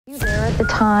at the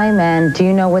time, and do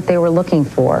you know what they were looking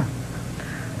for?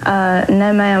 No,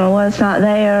 ma'am, I was not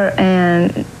there,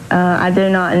 and I do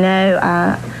not know.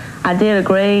 I did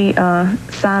agree,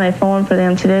 sign a form for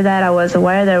them to do that. I was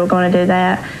aware they were going to do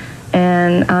that,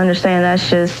 and I understand that's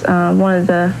just one of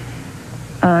the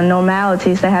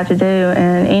normalities they have to do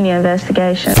in any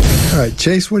investigation. All right,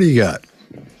 Chase, what do you got?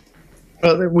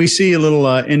 We see a little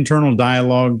internal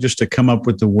dialogue just to come up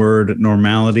with the word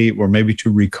normality, or maybe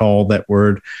to recall that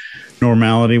word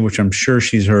normality, which I'm sure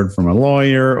she's heard from a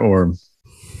lawyer or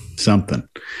something.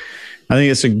 I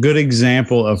think it's a good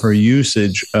example of her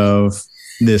usage of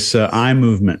this eye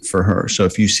movement for her. So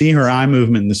if you see her eye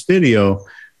movement in this video,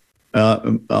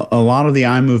 a lot of the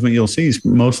eye movement you'll see is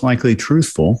most likely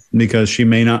truthful, because she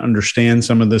may not understand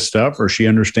some of this stuff, or she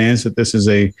understands that this is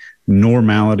a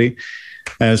normality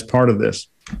as part of this.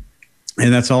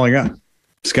 And that's all I got.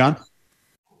 Scott?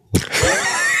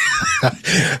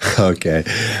 Okay.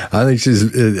 I think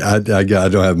I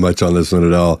don't have much on this one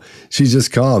at all. She's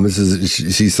just calm.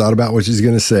 She's thought about what she's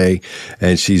going to say,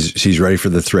 and she's ready for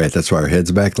the threat. That's why her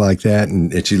head's back like that.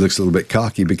 And she looks a little bit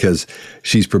cocky because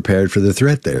she's prepared for the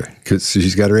threat there, because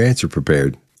she's got her answer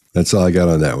prepared. That's all I got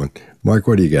on that one. Mark,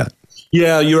 what do you got?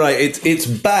 Yeah, you're right. It's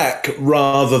back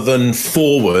rather than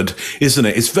forward, isn't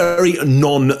it? It's very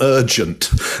non-urgent.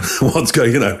 What's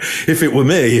going, if it were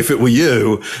me, if it were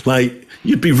you, like,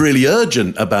 you'd be really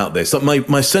urgent about this. Like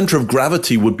my center of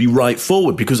gravity would be right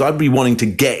forward, because I'd be wanting to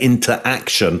get into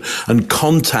action and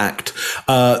contact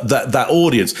that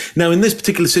audience. Now, in this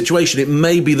particular situation, it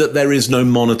may be that there is no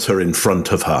monitor in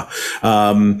front of her,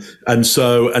 and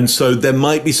so there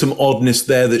might be some oddness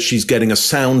there, that she's getting a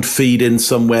sound feed in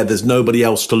somewhere. There's nobody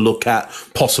else to look at,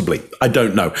 possibly. I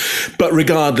don't know, but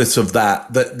regardless of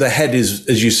that, the head is,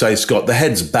 as you say, Scott, the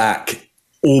head's back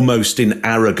almost in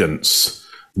arrogance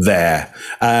there,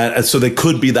 and so there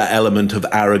could be that element of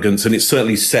arrogance, and it's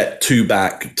certainly set to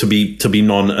back to be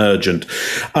non-urgent.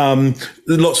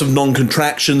 Lots of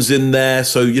non-contractions in there,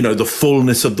 so the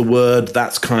fullness of the word,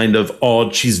 that's kind of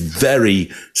odd. She's very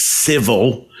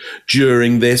civil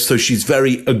during this, so she's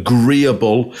very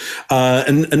agreeable,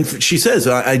 and she says,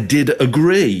 I did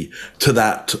agree to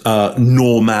that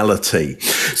normality.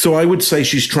 So I would say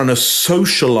she's trying to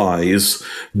socialize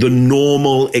the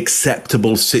normal,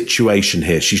 acceptable situation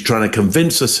here. She's trying to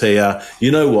convince us here,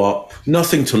 you know what,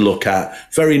 nothing to look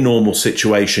at, very normal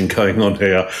situation going on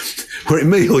here. Were it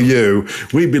me or you,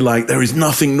 we'd be like, there is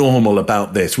nothing normal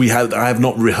about this. I have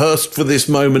not rehearsed for this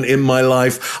moment in my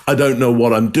life. I don't know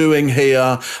what I'm doing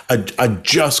here. I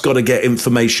just got to get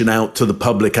information out to the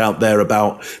public out there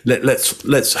about,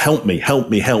 let's help me.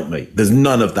 There's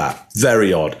none of that.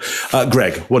 Very odd.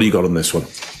 Greg, what do you got on this one?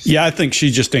 Yeah, I think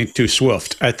she just ain't too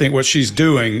swift. I think what she's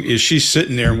doing is she's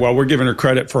sitting there, and while we're giving her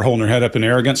credit for holding her head up in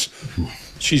arrogance,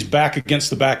 she's back against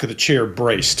the back of the chair,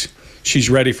 braced. She's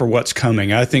ready for what's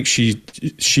coming. I think she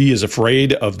is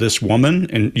afraid of this woman,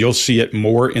 and you'll see it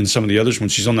more in some of the others when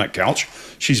she's on that couch.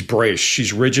 She's braced.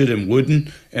 She's rigid and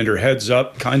wooden, and her head's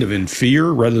up kind of in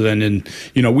fear rather than in,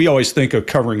 we always think of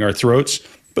covering our throats.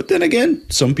 But then again,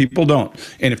 some people don't.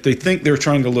 And if they think they're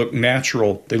trying to look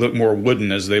natural, they look more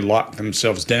wooden as they lock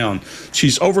themselves down.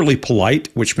 She's overly polite,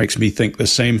 which makes me think the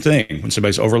same thing. When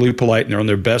somebody's overly polite and they're on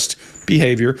their best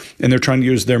behavior and they're trying to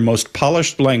use their most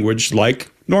polished language,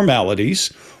 like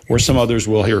normalities, or some others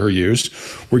we'll hear her use,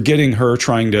 we're getting her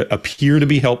trying to appear to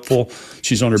be helpful.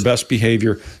 She's on her best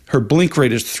behavior. Her blink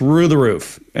rate is through the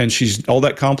roof, and all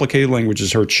that complicated language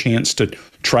is her chance to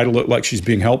try to look like she's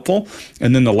being helpful.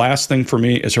 And then the last thing for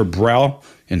me is her brow,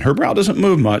 and her brow doesn't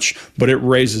move much, but it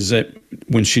raises it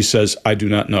when she says, I do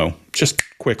not know, just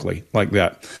quickly like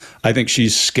that. I think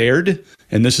she's scared,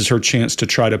 and this is her chance to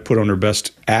try to put on her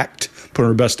best act, put on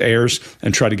her best airs,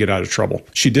 and try to get out of trouble.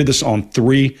 She did this on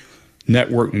 3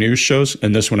 network news shows,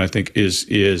 and this one I think this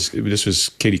was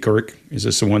Katie Couric. Is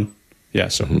this the one? Yeah,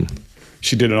 so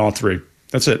she did it all 3.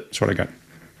 That's it. That's what I got.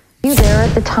 Were you there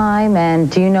at the time, and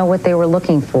do you know what they were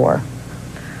looking for?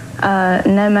 No,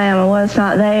 ma'am, I was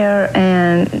not there,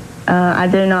 and I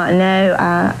do not know.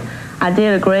 I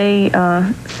did agree,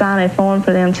 sign a form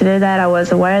for them to do that. I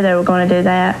was aware they were going to do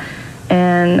that,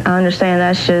 and I understand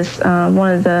that's just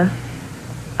one of the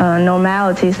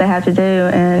normalities they have to do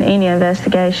in any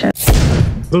investigation.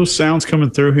 Those sounds coming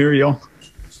through here, y'all?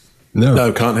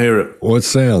 No, can't hear it. What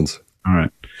sounds? All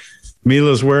right.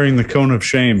 Mila's wearing the cone of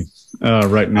shame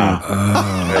right now.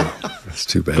 That's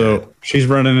too bad. So she's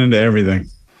running into everything.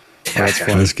 That's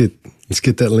fun. Let's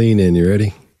get that lean in. You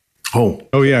ready? Oh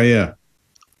yeah.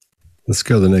 Let's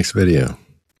go to the next video.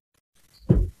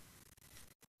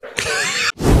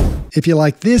 If you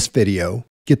like this video,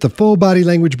 Get the full body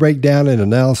language breakdown and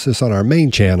analysis on our main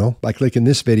channel by clicking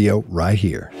this video right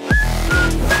here.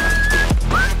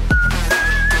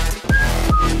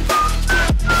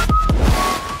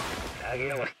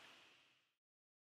 Again.